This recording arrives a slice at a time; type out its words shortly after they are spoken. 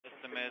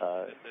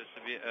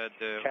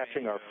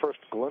catching our first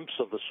glimpse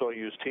of the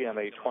Soyuz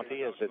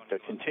TMA-20 as it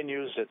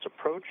continues its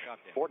approach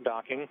for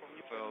docking.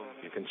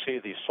 You can see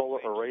the solar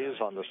arrays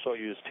on the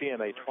Soyuz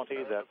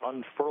TMA-20 that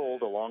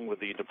unfurled along with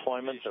the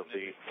deployment of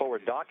the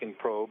forward docking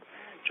probe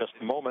just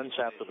moments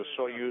after the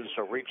Soyuz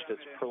reached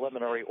its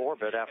preliminary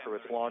orbit after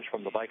its launch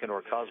from the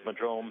Baikonur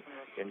Cosmodrome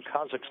in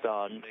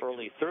Kazakhstan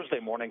early Thursday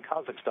morning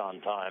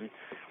Kazakhstan time,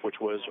 which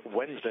was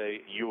Wednesday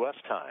U.S.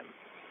 time.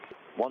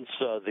 Once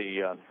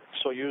the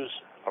Soyuz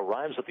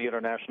arrives at the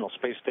International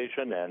Space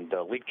Station and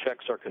leak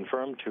checks are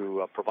confirmed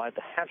to provide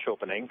the hatch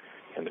opening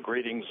and the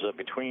greetings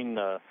between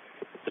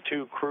the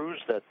two crews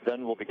that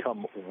then will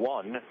become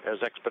one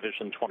as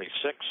Expedition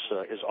 26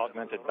 is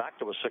augmented back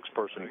to a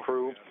six-person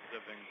crew.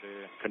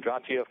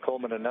 Kondratiev,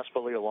 Coleman, and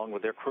Nespoli, along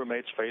with their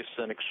crewmates, face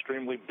an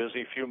extremely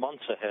busy few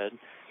months ahead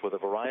with a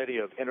variety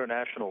of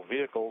international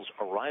vehicles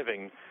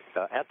arriving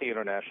at the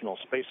International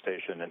Space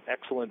Station. An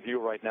excellent view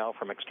right now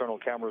from external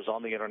cameras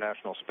on the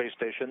International Space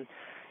Station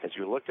as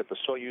you look at the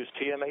Soyuz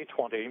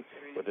TMA-20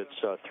 with its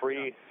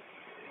three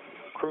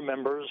crew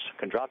members,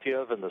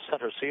 Kondratiev in the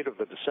center seat of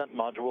the descent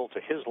module. To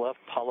his left,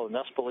 Paolo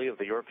Nespoli of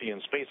the European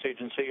Space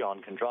Agency.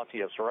 On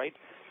Kondratiev's right,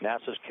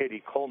 NASA's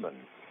Katie Coleman.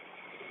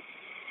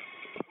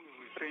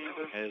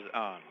 Is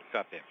on.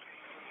 Copy.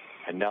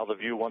 And now the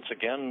view once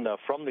again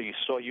from the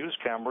Soyuz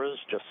cameras,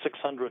 just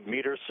 600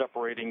 meters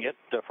separating it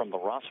from the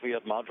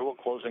Rosviet module,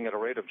 closing at a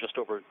rate of just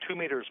over 2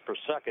 meters per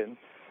second.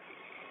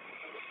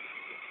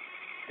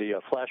 The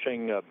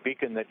flashing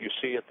beacon that you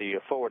see at the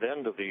forward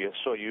end of the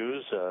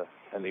Soyuz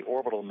and the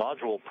orbital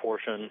module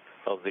portion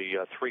of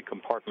the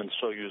three-compartment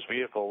Soyuz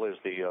vehicle is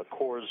the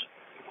core's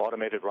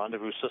automated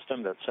rendezvous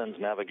system that sends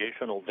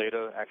navigational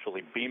data,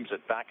 actually beams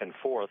it back and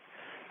forth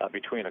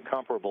between a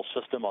comparable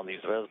system on the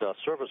Zvezda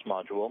service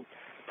module,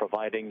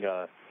 providing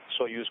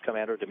Soyuz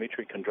Commander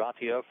Dmitry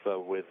Kondratiev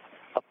with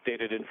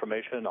updated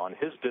information on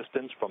his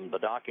distance from the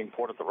docking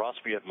port at the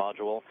Rosviet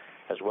module,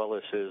 as well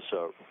as his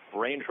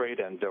range rate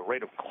and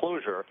rate of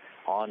closure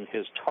on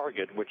his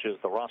target, which is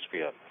the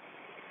Rosviet.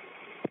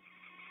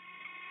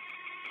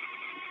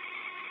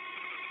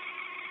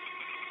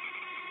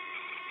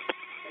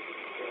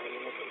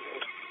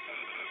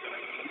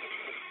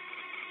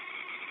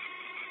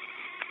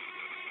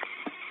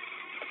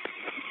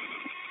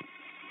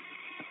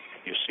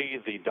 You see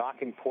the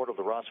docking port of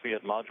the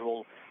Rosviet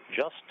module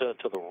just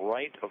to the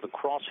right of the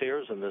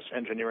crosshairs in this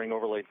engineering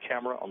overlaid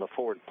camera on the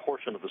forward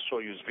portion of the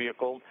Soyuz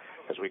vehicle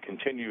as we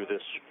continue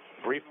this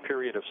brief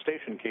period of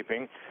station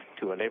keeping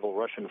to enable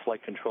Russian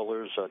flight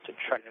controllers to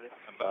check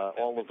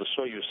all of the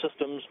Soyuz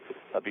systems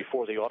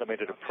before the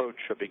automated approach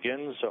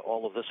begins.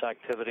 All of this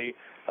activity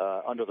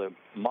under the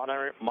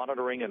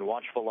monitoring and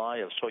watchful eye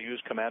of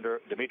Soyuz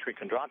Commander Dmitry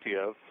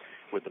Kondratiev,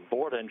 with the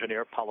board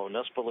engineer Paolo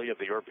Nespoli of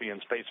the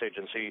European Space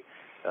Agency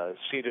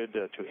seated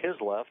to his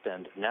left,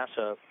 and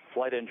NASA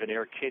flight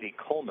engineer Katie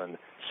Coleman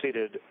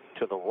seated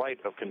to the right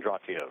of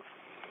Kondratiev.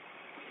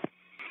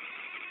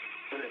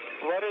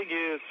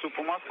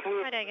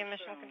 Varega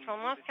Mission Control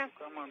Moscow.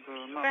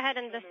 Go ahead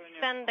and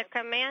send the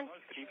command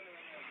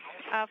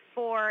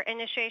for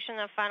initiation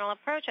of final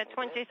approach at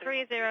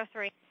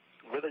 2303.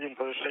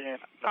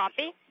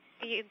 Copy.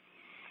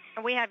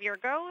 We have your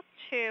go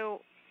to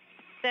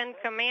send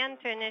command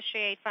to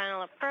initiate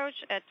final approach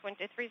at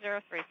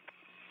 2303.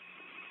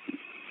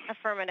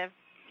 Affirmative.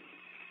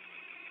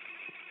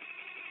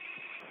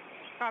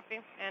 Copy.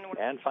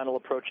 And final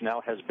approach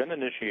now has been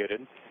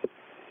initiated.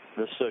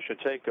 This should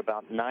take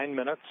about 9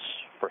 minutes,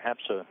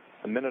 perhaps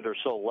a minute or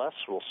so less,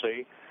 we'll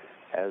see.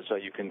 As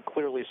you can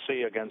clearly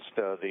see against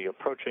the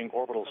approaching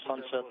orbital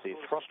sunset, the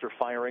thruster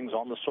firings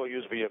on the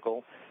Soyuz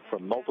vehicle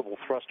from multiple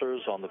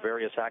thrusters on the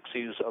various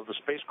axes of the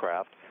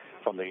spacecraft,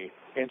 from the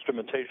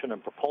instrumentation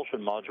and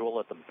propulsion module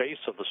at the base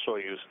of the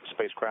Soyuz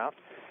spacecraft,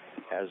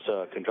 as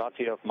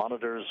Kondratiev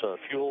monitors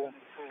fuel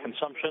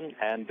consumption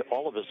and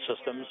all of his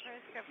systems.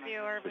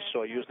 The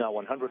Soyuz now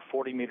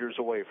 140 meters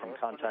away from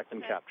contact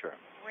and capture.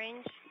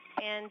 Range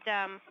and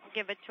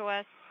give it to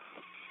us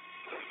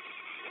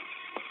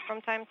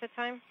from time to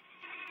time.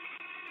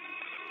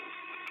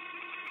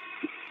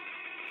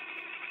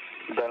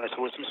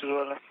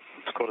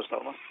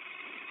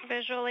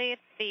 Visually,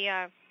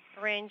 the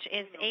range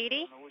is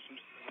 80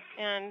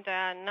 and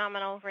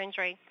nominal range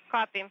rate.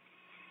 Copy.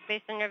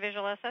 Based on your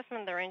visual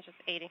assessment, the range is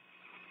 80.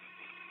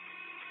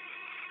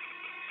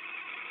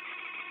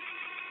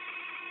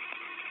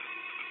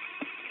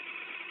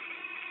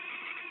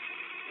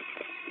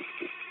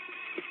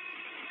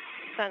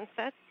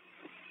 Sunset.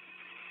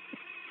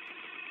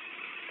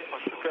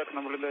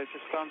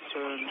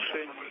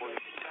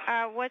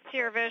 What's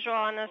your visual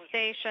on the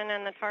station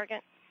and the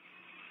target?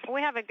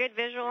 We have a good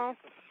visual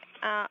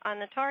on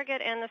the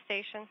target and the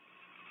station.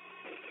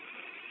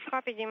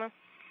 Copy, Dima.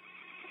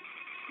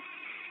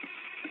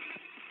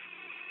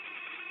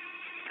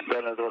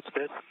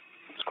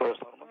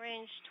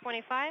 Range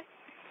 25.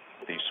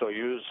 The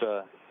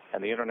Soyuz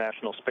and the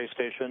International Space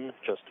Station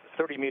just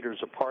 30 meters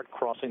apart,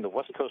 crossing the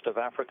west coast of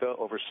Africa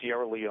over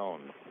Sierra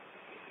Leone.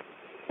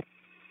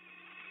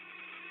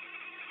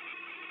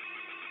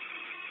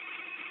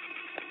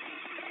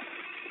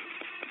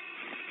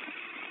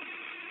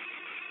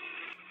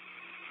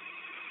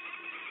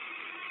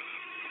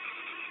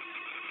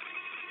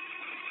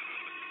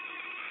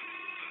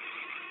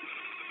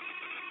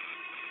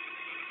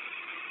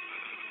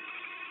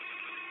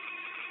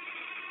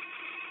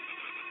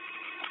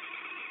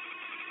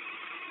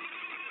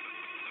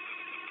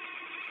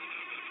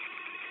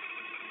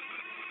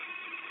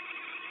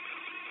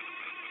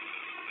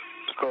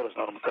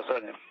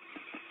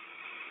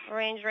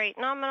 Range rate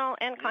nominal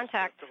and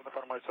contact.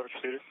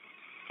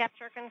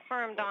 Capture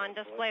confirmed on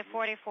display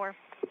 44.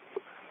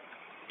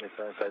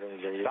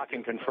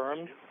 Docking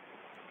confirmed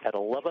at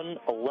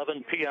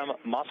 11:11 p.m.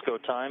 Moscow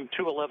time,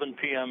 2:11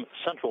 p.m.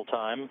 Central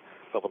Time,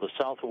 over the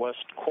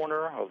southwest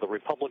corner of the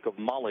Republic of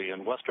Mali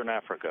in Western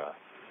Africa.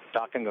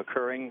 Docking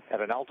occurring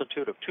at an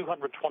altitude of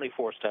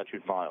 224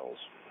 statute miles.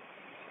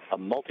 A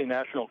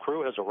multinational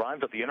crew has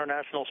arrived at the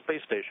International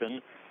Space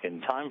Station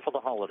in time for the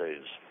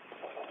holidays.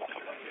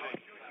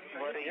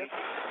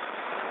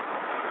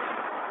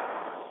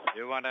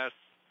 You want us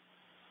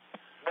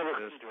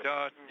to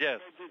start? Yes.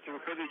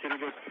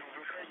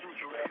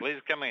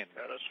 Please come in.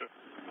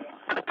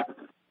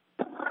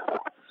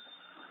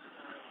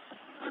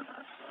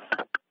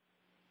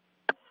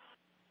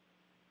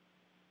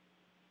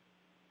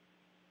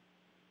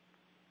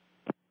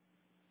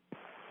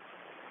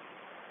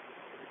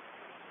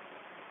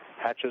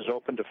 Hatches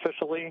opened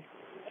officially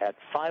at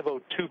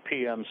 5:02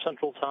 p.m.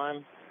 Central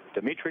Time.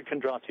 Dmitry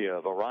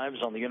Kondratyev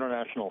arrives on the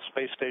International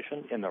Space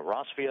Station in the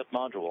Rassvet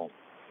module.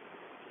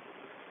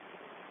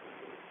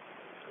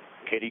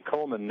 Katie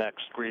Coleman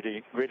next,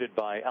 greeted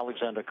by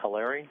Alexander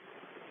Kaleri.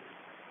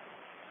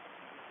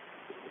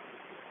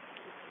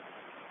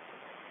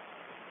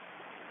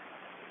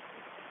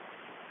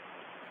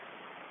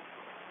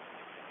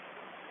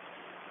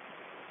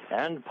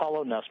 And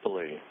Paolo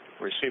Nespoli,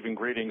 receiving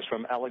greetings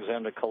from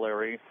Alexander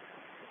Kaleri.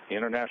 The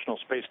International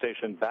Space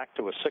Station back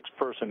to a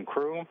 6-person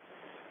crew.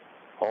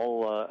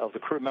 All of the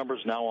crew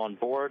members now on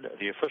board.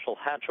 The official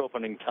hatch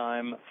opening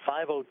time,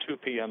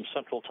 5:02 p.m.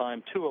 Central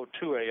Time,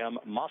 2:02 a.m.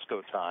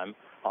 Moscow time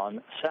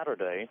on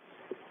Saturday.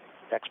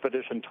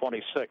 Expedition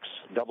 26,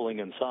 doubling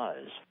in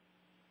size.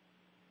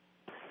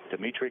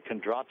 Dmitry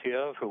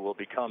Kondratyev, who will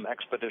become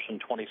Expedition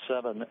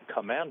 27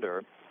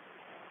 commander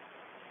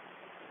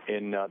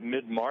in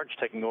mid-March,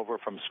 taking over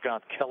from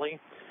Scott Kelly,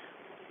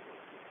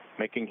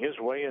 making his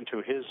way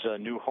into his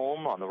new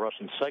home on the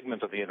Russian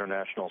segment of the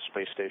International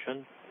Space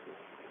Station.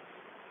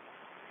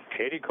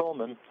 Katie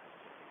Coleman,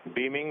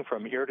 beaming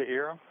from ear to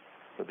ear,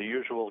 with the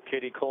usual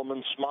Katie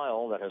Coleman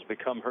smile that has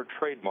become her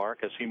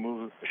trademark as she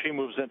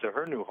moves into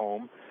her new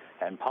home,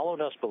 and Paolo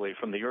Nespoli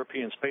from the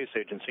European Space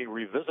Agency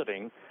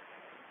revisiting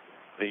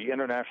the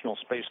International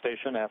Space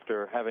Station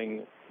after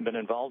having been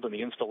involved in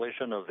the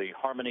installation of the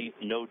Harmony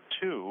Node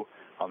 2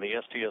 on the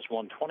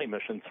STS-120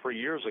 mission 3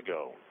 years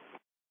ago.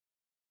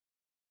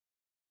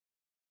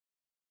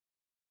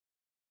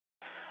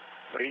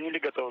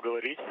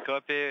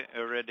 Copy,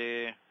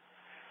 ready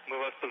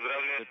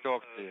to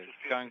talk to you.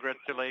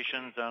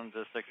 Congratulations on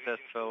the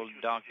successful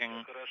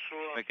docking.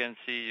 We can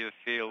see you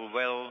feel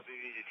well.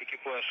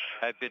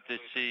 Happy to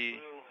see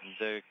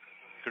the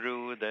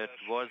crew that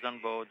was on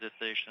board the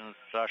station,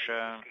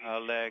 Sasha,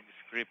 Oleg,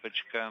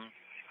 Skripachka,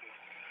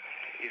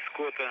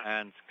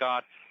 and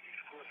Scott.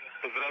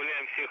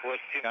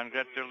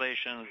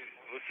 Congratulations,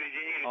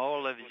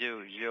 all of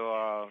you. You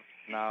are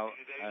now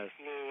a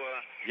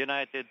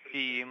united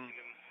team,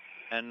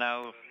 and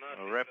now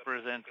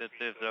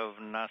representatives of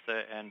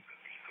NASA and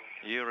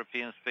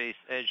European Space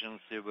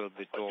Agency will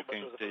be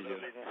talking to you.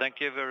 Thank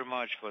you very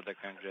much for the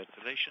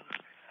congratulations.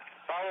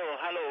 Paolo,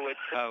 hello, it's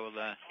Paolo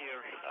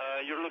here.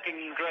 You're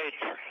looking great.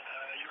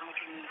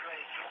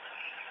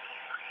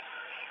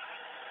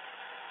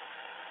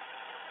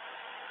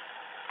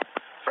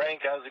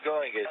 Frank, how's it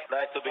going? It's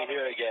nice to be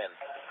here again.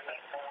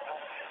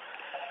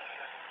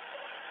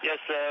 Yes,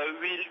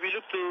 we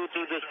looked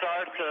to the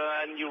start,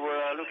 and you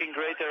were looking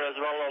great there as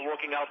well,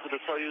 walking out to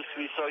the Soyuz.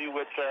 We saw you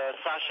with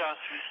Sasha.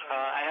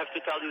 I have to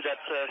tell you that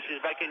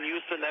she's back in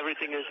Houston.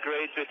 Everything is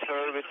great with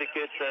her, with the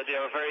kids. They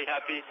are very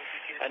happy.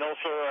 And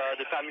also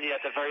the family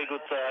had a very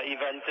good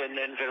event in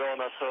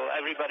Verona. So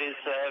everybody's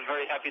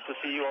very happy to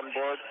see you on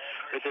board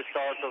with the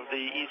start of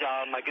the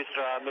ESA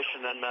Magistra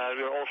mission. And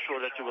we're all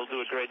sure that you will do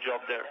a great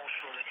job there.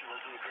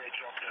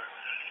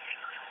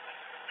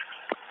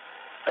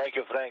 Thank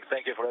you, Frank.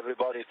 Thank you for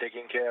everybody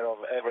taking care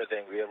of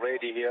everything. We are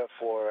ready here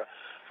for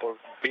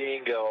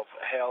being of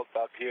help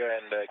up here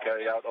and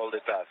carry out all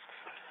the tasks.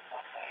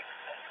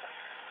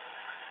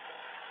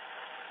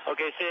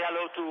 Okay, say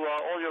hello to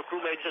all your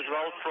crewmates as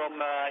well from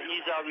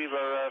ESA. We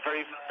were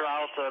very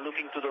proud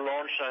looking to the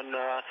launch, and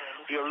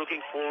we are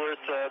looking forward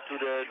to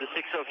the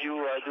 6 of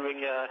you doing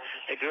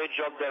a great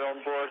job there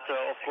on board.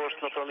 Of course,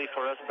 not only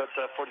for us, but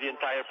for the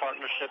entire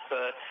partnership.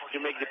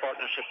 You make the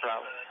partnership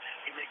proud.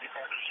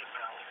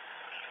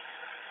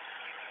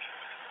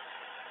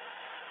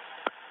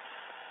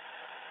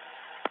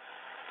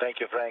 Thank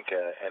you, Frank,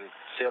 and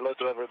say hello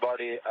to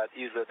everybody at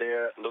ESA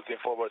there. Looking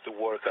forward to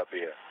work up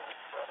here.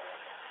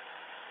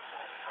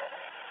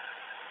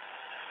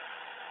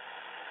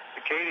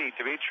 Katie,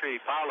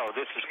 Dmitry, Paolo,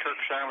 this is Kirk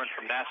Sharman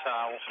from NASA.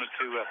 I wanted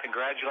to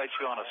congratulate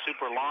you on a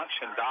super launch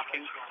and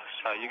docking.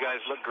 You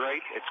guys look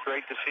great. It's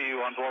great to see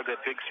you on board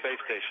that big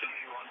space station.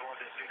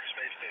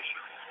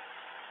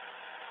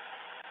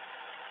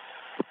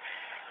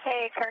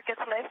 Hey, Kirk,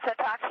 it's nice to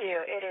talk to you.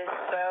 It is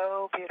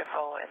so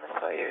beautiful in the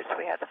Soyuz.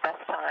 We had the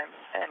best time,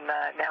 and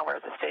now we're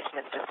at the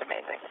station. It's just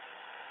amazing.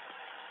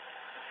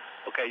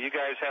 Okay, you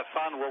guys have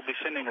fun. We'll be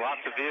sending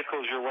lots of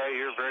vehicles your way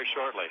here very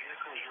shortly.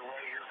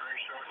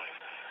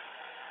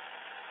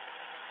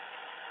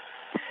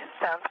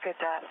 Sounds good,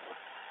 Dad.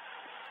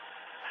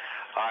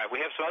 All right, we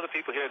have some other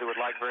people here that would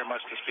like very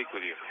much to speak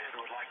with you.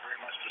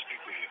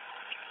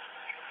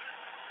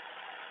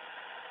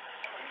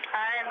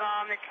 Hi,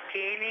 Mom. It's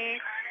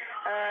Jamie.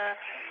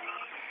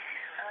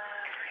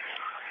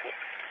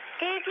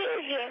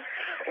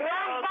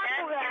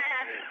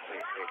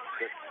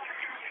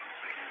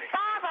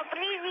 Папа,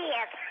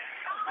 привет.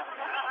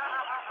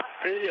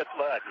 Привет,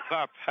 Вадик.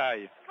 Pop,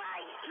 hi.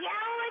 Я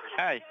очень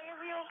Hi.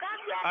 люблю, как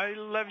я... I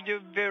love you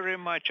very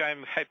much.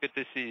 I'm happy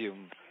to see you.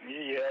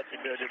 И я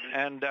тебя люблю.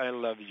 And I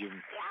love you.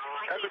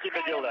 Как у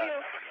тебя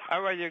дела?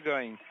 How are you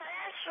going?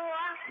 Хорошо.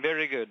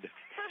 Very good.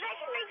 Сюда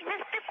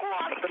на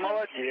стыковке. Ты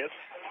молодец.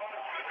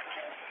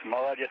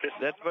 Молодец.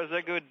 That was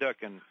a good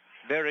docking.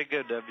 Very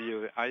good of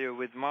you. Are you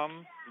with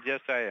Mom? Yes,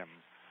 I am.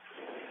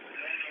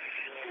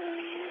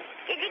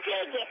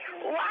 Тиги-тиги,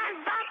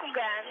 one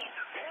Bakugan.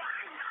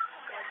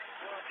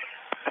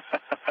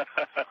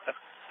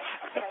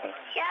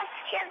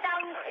 Сейчас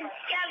дам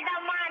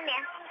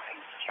маме.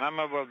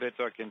 Mama will be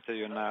talking to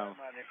you now.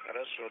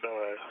 Хорошо,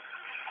 давай.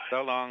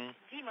 So long.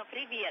 Дима,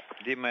 привет.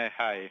 Dima,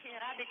 hi. Очень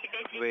рада тебя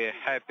видеть. We're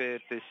happy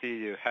to see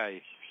you.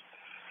 Hi.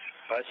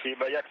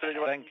 Спасибо. Я, кстати,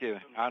 Thank you.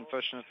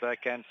 Unfortunately, I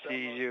can't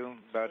see you,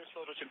 but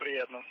очень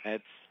приятно.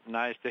 it's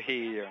nice to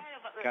hear you.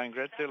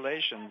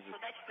 Congratulations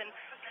Удачным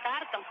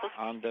стартом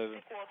on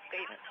the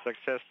Стыковкой.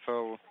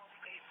 successful,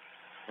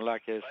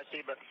 luckiest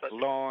Спасибо. Спасибо.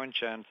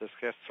 launch and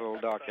successful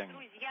docking.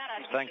 Друзья,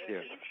 родные, Thank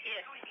you.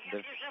 все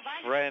The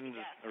переживания friends,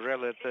 тебя.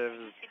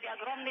 relatives, Тебе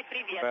огромный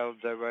привет. well,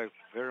 they were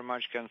very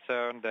much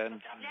concerned,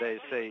 and they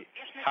say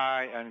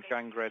hi and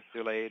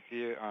congratulate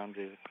you on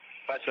the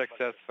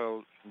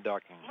successful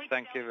docking.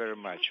 Thank you very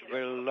much.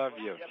 We love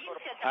you.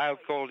 I'll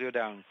call you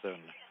down soon.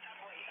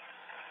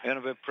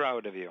 And we're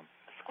proud of you.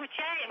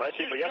 Скучаем.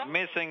 Спасибо. Я...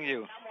 Missing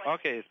you.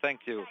 Okay,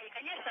 thank you. И,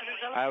 конечно же,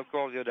 желаем I'll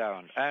call you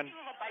down and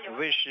полета.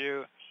 wish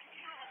you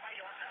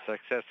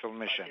successful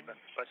mission.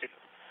 Спасибо.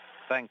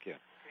 Thank you.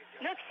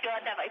 Ну все,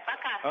 давай,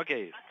 пока.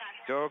 Okay,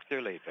 talk to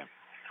you later.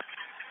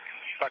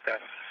 Пока.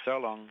 So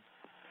long.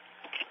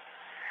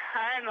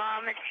 Hi,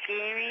 Mom. It's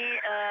Jamie.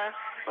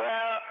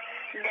 Well,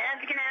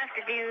 Dad's gonna have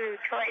to do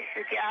twice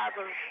the job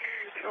of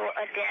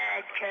a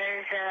dad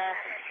because,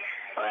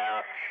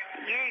 well,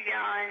 you're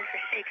gone for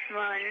 6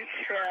 months,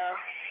 so,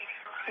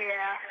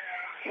 yeah.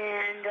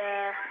 And,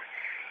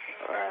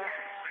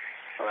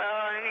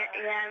 well,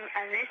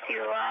 I miss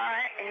you a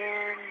lot,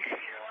 and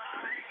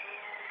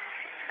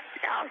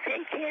I'll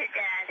take care,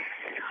 Dad.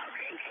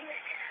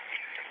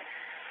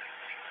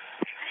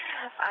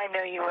 I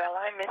know you will.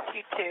 I miss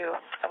you too.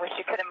 I wish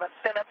you could have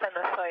been up in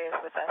the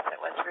Soyuz with us. It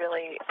was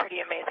really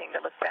pretty amazing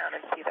to look down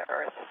and see the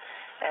Earth.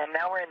 And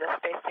now we're in the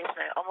space station.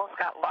 I almost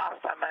got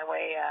lost on my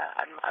way